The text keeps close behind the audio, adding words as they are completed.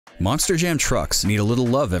Monster Jam trucks need a little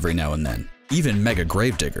love every now and then, even Mega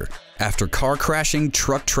Gravedigger. After car crashing,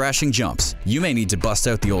 truck trashing jumps, you may need to bust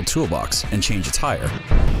out the old toolbox and change a tire.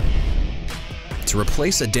 To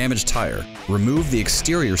replace a damaged tire, remove the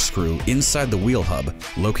exterior screw inside the wheel hub,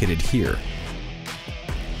 located here.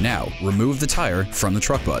 Now, remove the tire from the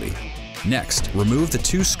truck body. Next, remove the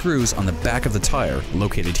 2 screws on the back of the tire,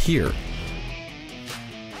 located here.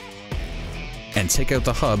 And take out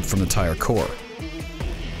the hub from the tire core.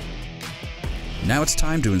 Now it's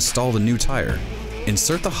time to install the new tire.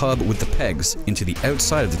 Insert the hub with the pegs into the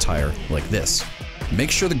outside of the tire like this. Make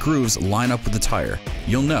sure the grooves line up with the tire.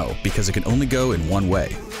 You'll know because it can only go in one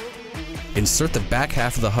way. Insert the back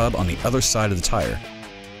half of the hub on the other side of the tire.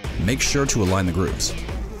 Make sure to align the grooves.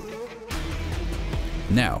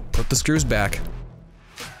 Now, put the screws back,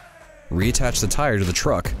 reattach the tire to the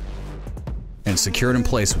truck, and secure it in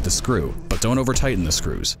place with the screw, but don't over-tighten the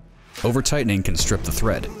screws. Over-tightening can strip the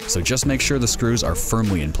thread, so just make sure the screws are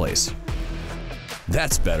firmly in place.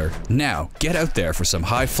 That's better. Now, get out there for some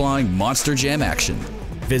high-flying Monster Jam action.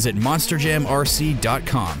 Visit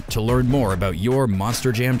monsterjamrc.com to learn more about your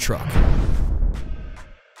Monster Jam truck.